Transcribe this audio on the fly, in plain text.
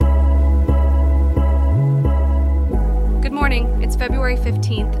February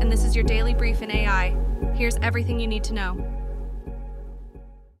 15th, and this is your daily brief in AI. Here's everything you need to know.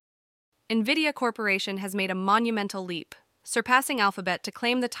 Nvidia Corporation has made a monumental leap, surpassing Alphabet to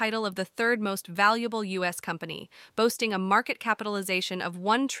claim the title of the third most valuable U.S. company, boasting a market capitalization of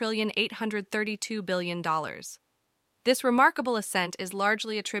 $1,832 billion. This remarkable ascent is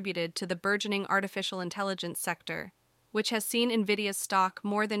largely attributed to the burgeoning artificial intelligence sector, which has seen Nvidia's stock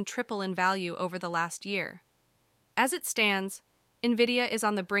more than triple in value over the last year. As it stands, Nvidia is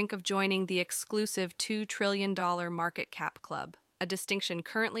on the brink of joining the exclusive $2 trillion market cap club, a distinction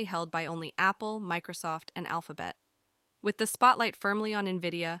currently held by only Apple, Microsoft, and Alphabet. With the spotlight firmly on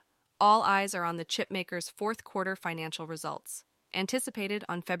Nvidia, all eyes are on the chipmaker's fourth quarter financial results, anticipated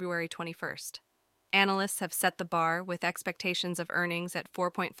on February 21st. Analysts have set the bar with expectations of earnings at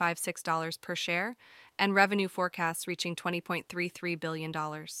 $4.56 per share and revenue forecasts reaching $20.33 billion.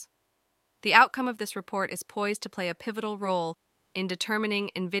 The outcome of this report is poised to play a pivotal role in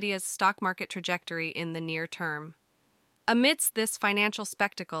determining Nvidia's stock market trajectory in the near term. Amidst this financial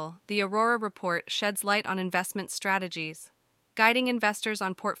spectacle, the Aurora report sheds light on investment strategies, guiding investors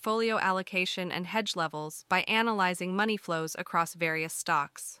on portfolio allocation and hedge levels by analyzing money flows across various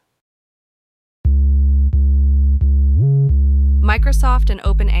stocks. Microsoft and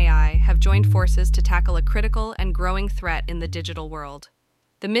OpenAI have joined forces to tackle a critical and growing threat in the digital world: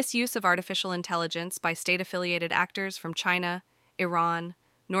 the misuse of artificial intelligence by state-affiliated actors from China, Iran,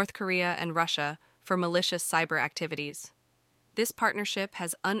 North Korea, and Russia for malicious cyber activities. This partnership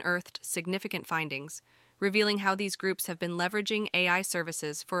has unearthed significant findings, revealing how these groups have been leveraging AI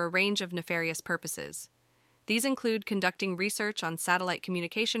services for a range of nefarious purposes. These include conducting research on satellite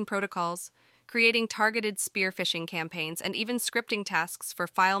communication protocols, creating targeted spear phishing campaigns, and even scripting tasks for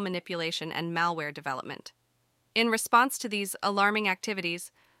file manipulation and malware development. In response to these alarming activities,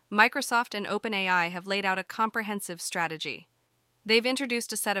 Microsoft and OpenAI have laid out a comprehensive strategy. They've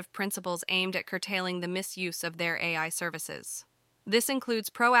introduced a set of principles aimed at curtailing the misuse of their AI services. This includes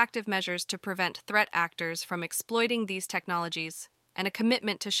proactive measures to prevent threat actors from exploiting these technologies and a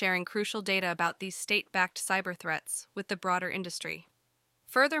commitment to sharing crucial data about these state-backed cyber threats with the broader industry.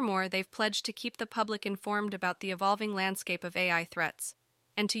 Furthermore, they've pledged to keep the public informed about the evolving landscape of AI threats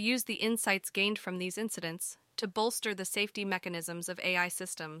and to use the insights gained from these incidents to bolster the safety mechanisms of AI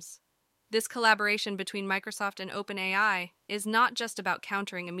systems. This collaboration between Microsoft and OpenAI is not just about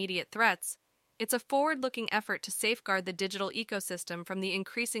countering immediate threats, it's a forward-looking effort to safeguard the digital ecosystem from the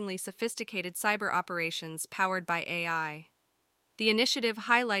increasingly sophisticated cyber operations powered by AI. The initiative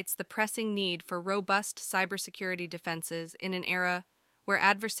highlights the pressing need for robust cybersecurity defenses in an era where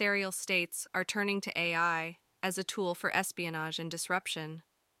adversarial states are turning to AI as a tool for espionage and disruption.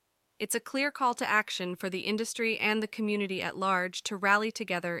 It's a clear call to action for the industry and the community at large to rally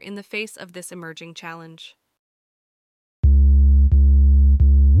together in the face of this emerging challenge.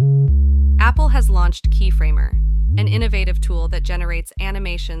 Apple has launched Keyframer, an innovative tool that generates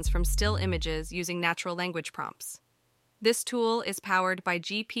animations from still images using natural language prompts. This tool is powered by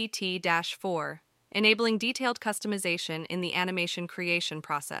GPT-4, enabling detailed customization in the animation creation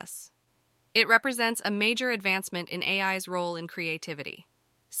process. It represents a major advancement in AI's role in creativity.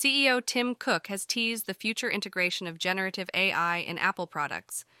 CEO Tim Cook has teased the future integration of generative AI in Apple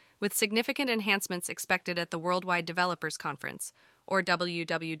products, with significant enhancements expected at the Worldwide Developers Conference, or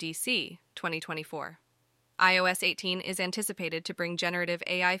WWDC 2024. iOS 18 is anticipated to bring generative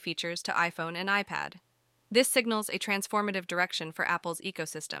AI features to iPhone and iPad. This signals a transformative direction for Apple's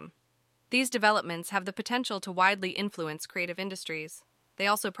ecosystem. These developments have the potential to widely influence creative industries. They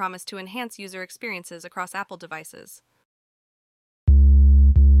also promise to enhance user experiences across Apple devices.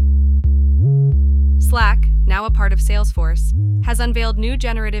 Slack, now a part of Salesforce, has unveiled new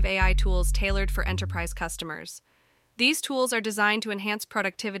generative AI tools tailored for enterprise customers. These tools are designed to enhance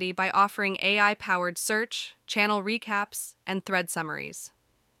productivity by offering AI-powered search, channel recaps, and thread summaries.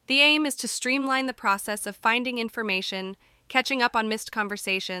 The aim is to streamline the process of finding information, catching up on missed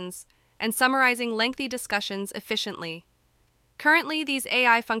conversations, and summarizing lengthy discussions efficiently. Currently, these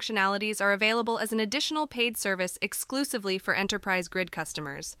AI functionalities are available as an additional paid service exclusively for Enterprise Grid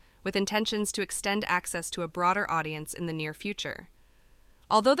customers, with intentions to extend access to a broader audience in the near future.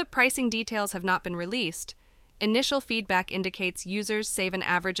 Although the pricing details have not been released, initial feedback indicates users save an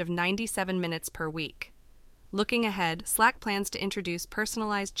average of 97 minutes per week. Looking ahead, Slack plans to introduce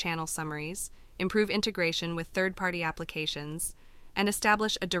personalized channel summaries, improve integration with third-party applications, and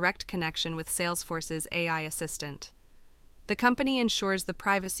establish a direct connection with Salesforce's AI assistant. The company ensures the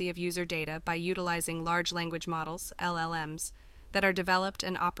privacy of user data by utilizing large language models, LLMs, that are developed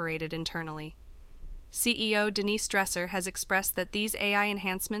and operated internally. CEO Denise Dresser has expressed that these AI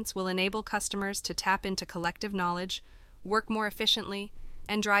enhancements will enable customers to tap into collective knowledge work more efficiently,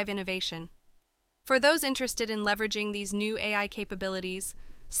 and drive innovation. For those interested in leveraging these new AI capabilities,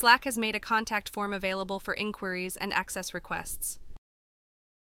 Slack has made a contact form available for inquiries and access requests.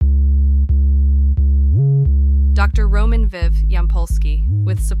 Dr. Roman Yampolsky,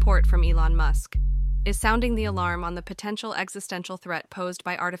 with support from Elon Musk, is sounding the alarm on the potential existential threat posed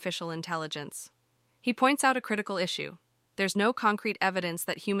by artificial intelligence. He points out a critical issue. There's no concrete evidence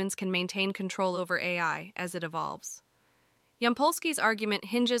that humans can maintain control over AI as it evolves. Yampolsky's argument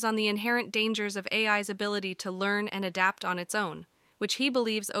hinges on the inherent dangers of AI's ability to learn and adapt on its own, which he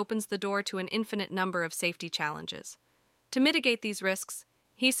believes opens the door to an infinite number of safety challenges. To mitigate these risks,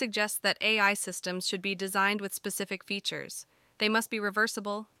 he suggests that AI systems should be designed with specific features. They must be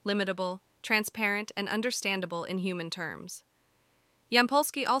reversible, limitable, transparent, and understandable in human terms.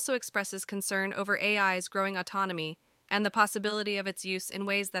 Yampolsky also expresses concern over AI's growing autonomy and the possibility of its use in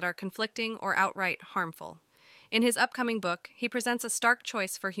ways that are conflicting or outright harmful. In his upcoming book, he presents a stark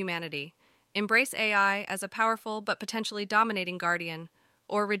choice for humanity: embrace AI as a powerful but potentially dominating guardian,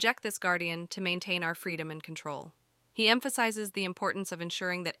 or reject this guardian to maintain our freedom and control. He emphasizes the importance of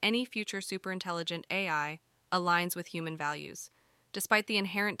ensuring that any future superintelligent AI aligns with human values, despite the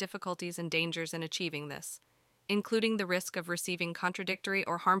inherent difficulties and dangers in achieving this, including the risk of receiving contradictory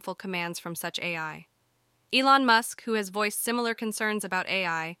or harmful commands from such AI. Elon Musk, who has voiced similar concerns about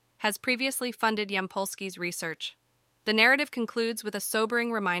AI, has previously funded Yampolsky's research. The narrative concludes with a sobering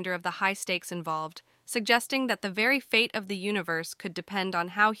reminder of the high stakes involved, suggesting that the very fate of the universe could depend on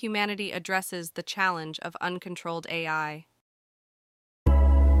how humanity addresses the challenge of uncontrolled AI.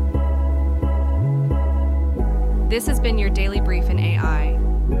 This has been your daily brief in AI.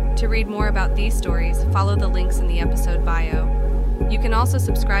 To read more about these stories, follow the links in the episode bio. You can also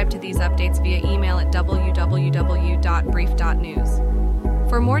subscribe to these updates via email at www.brief.news.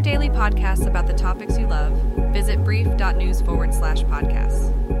 For more daily podcasts about the topics you love, visit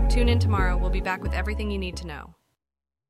brief.news/podcasts. Tune in tomorrow. We'll be back with everything you need to know.